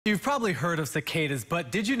You've probably heard of cicadas,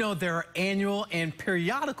 but did you know there are annual and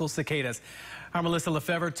periodical cicadas? Our Melissa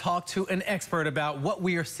Lefevre talked to an expert about what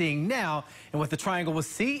we are seeing now and what the Triangle will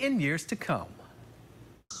see in years to come.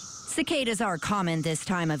 Cicadas are common this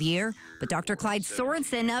time of year, but Dr. Clyde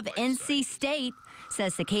Sorensen of NC State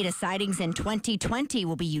says cicada sightings in 2020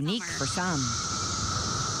 will be unique for some.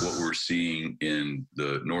 What we're seeing in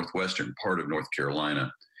the northwestern part of North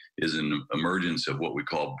Carolina is an emergence of what we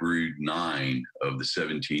call brood 9 of the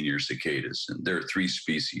 17-year cicadas. And there are 3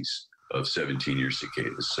 species of 17-year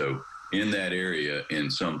cicadas. So in that area,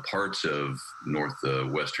 in some parts of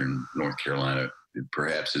northwestern North Carolina,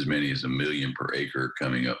 perhaps as many as 1 million per acre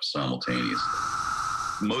coming up simultaneously.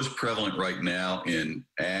 Most prevalent right now in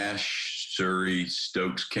Ashe, Surrey,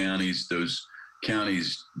 Stokes counties, those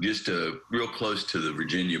counties just real close to the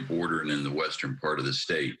Virginia border and in the western part of the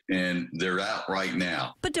state. And they're out right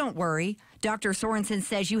now. But don't worry. Dr. Sorensen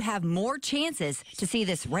says you have more chances to see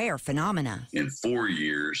this rare phenomena. In 4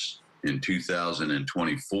 years, in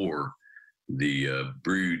 2024, the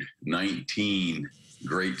brood 19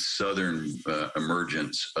 great southern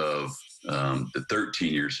emergence of the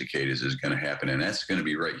 13-year cicadas is going to happen, and that's going to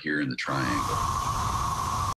be right here in the Triangle.